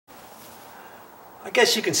I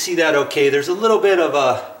guess you can see that okay. There's a little bit of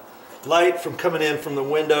a light from coming in from the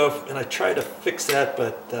window, and I tried to fix that,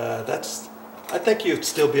 but I think you'd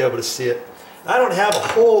still be able to see it. I don't have a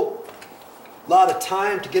whole lot of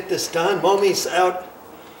time to get this done. Mommy's out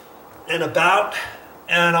and about,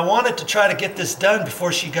 and I wanted to try to get this done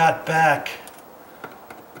before she got back.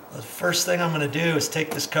 The first thing I'm going to do is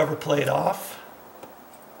take this cover plate off.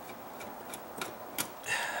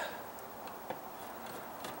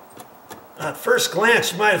 At first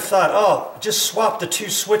glance, you might have thought, oh, just swap the two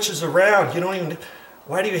switches around. You don't even,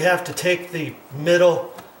 why do you have to take the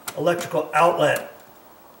middle electrical outlet?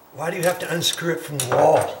 Why do you have to unscrew it from the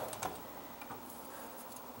wall?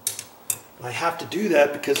 I have to do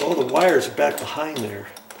that because all the wires are back behind there.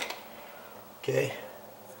 Okay.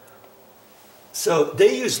 So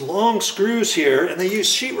they use long screws here, and they use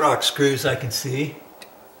sheetrock screws, I can see.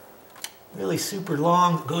 Really super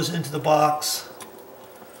long, goes into the box.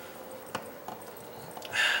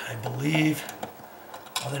 I believe,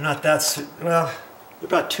 well, they're not that, well, they're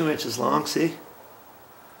about 2 inches long, see?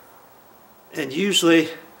 And usually,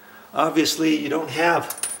 obviously, you don't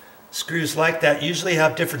have screws like that. Usually you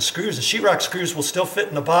have different screws. The sheetrock screws will still fit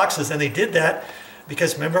in the boxes, and they did that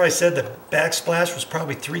because remember I said the backsplash was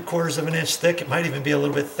probably 3/4 of an inch thick. It might even be a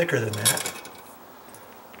little bit thicker than that.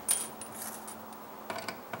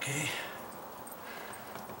 Okay.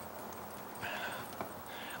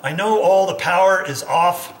 I know all the power is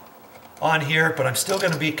off on here, but I'm still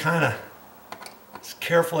going to be kind of as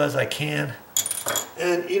careful as I can.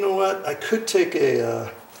 And you know what? I could take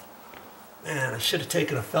a, man, I should have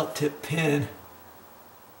taken a felt tip pin.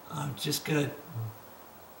 I'm just going to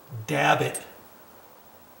dab it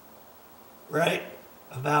right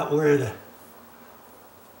about where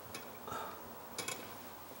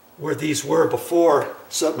these were before,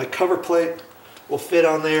 so that my cover plate will fit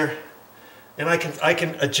on there. And I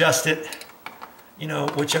can adjust it, you know,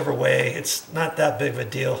 whichever way. It's not that big of a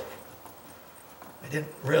deal. I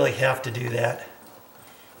didn't really have to do that.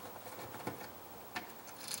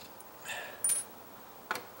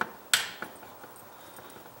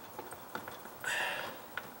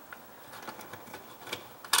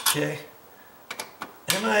 Okay.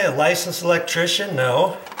 Am I a licensed electrician?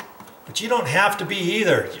 No. But you don't have to be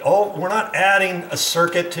either. Oh, we're not adding a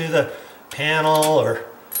circuit to the panel or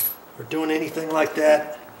doing anything like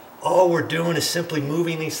that. All we're doing is simply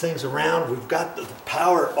moving these things around. We've got the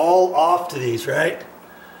power all off to these, right?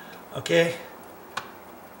 Okay.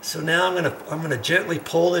 So now I'm gonna gently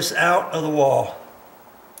pull this out of the wall.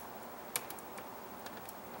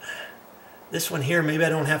 This one here, maybe I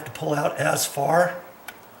don't have to pull out as far.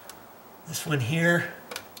 This one here.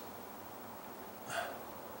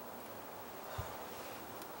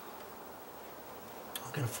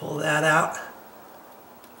 I'm gonna pull that out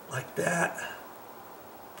like that.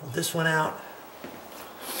 Pull this one out.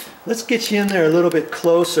 Let's get you in there a little bit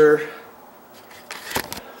closer.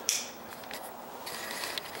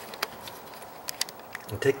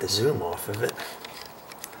 I'll take the zoom off of it.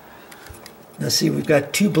 Now see, we've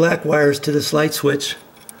got two black wires to this light switch,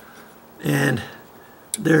 and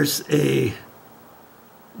there's a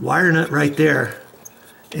wire nut right there.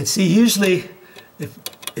 And see, usually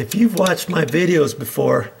if you've watched my videos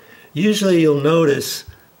before, usually you'll notice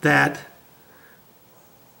that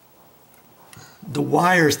the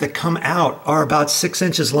wires that come out are about 6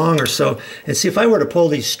 inches long or so. And see, if I were to pull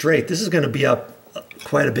these straight, this is going to be up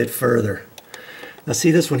quite a bit further. Now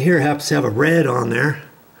see, this one here happens to have a red on there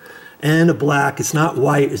and a black. It's not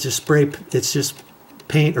white, it's just spray, it's just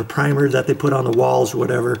paint or primer that they put on the walls or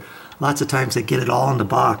whatever. Lots of times they get it all in the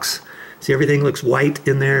box. See, everything looks white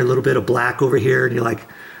in there, a little bit of black over here, and you're like,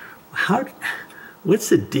 what's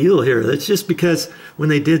the deal here? That's just because when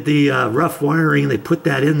they did the rough wiring, they put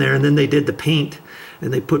that in there, and then they did the paint,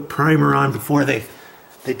 and they put primer on before they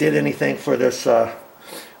did anything for this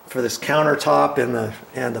countertop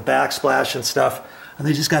and the backsplash and stuff, and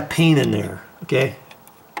they just got paint in there, okay?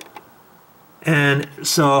 And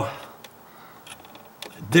so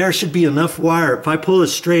there should be enough wire. If I pull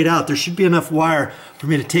this straight out, there should be enough wire for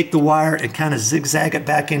me to take the wire and kind of zigzag it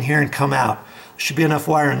back in here and come out. There should be enough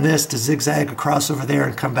wire in this to zigzag across over there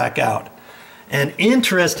and come back out. And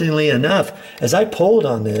interestingly enough, as I pulled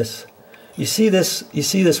on this, you see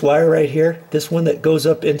this wire right here? This one that goes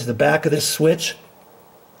up into the back of this switch?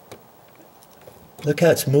 Look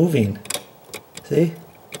how it's moving. See?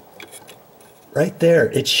 Right there.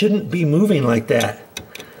 It shouldn't be moving like that.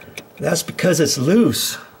 That's because it's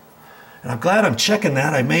loose. And I'm glad I'm checking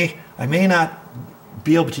that. I may not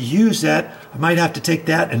be able to use that. I might have to take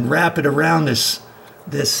that and wrap it around this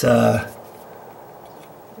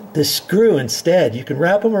screw instead. You can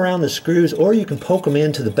wrap them around the screws, or you can poke them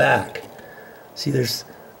into the back. See,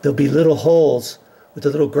 there'll be little holes with a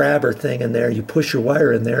little grabber thing in there. You push your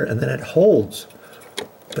wire in there and then it holds.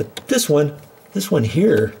 But this one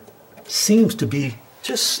here seems to be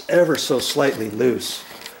just ever so slightly loose.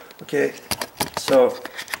 Okay, so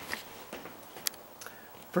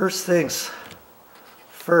first things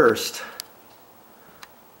first,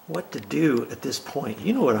 what to do at this point.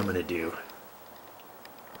 You know what I'm going to do.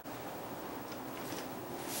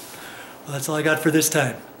 Well, that's all I got for this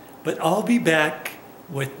time. But I'll be back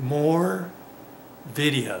with more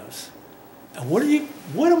videos. And what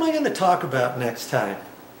am I going to talk about next time?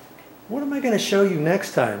 What am I going to show you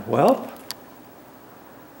next time? Well,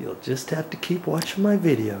 you'll just have to keep watching my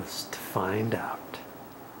videos to find out.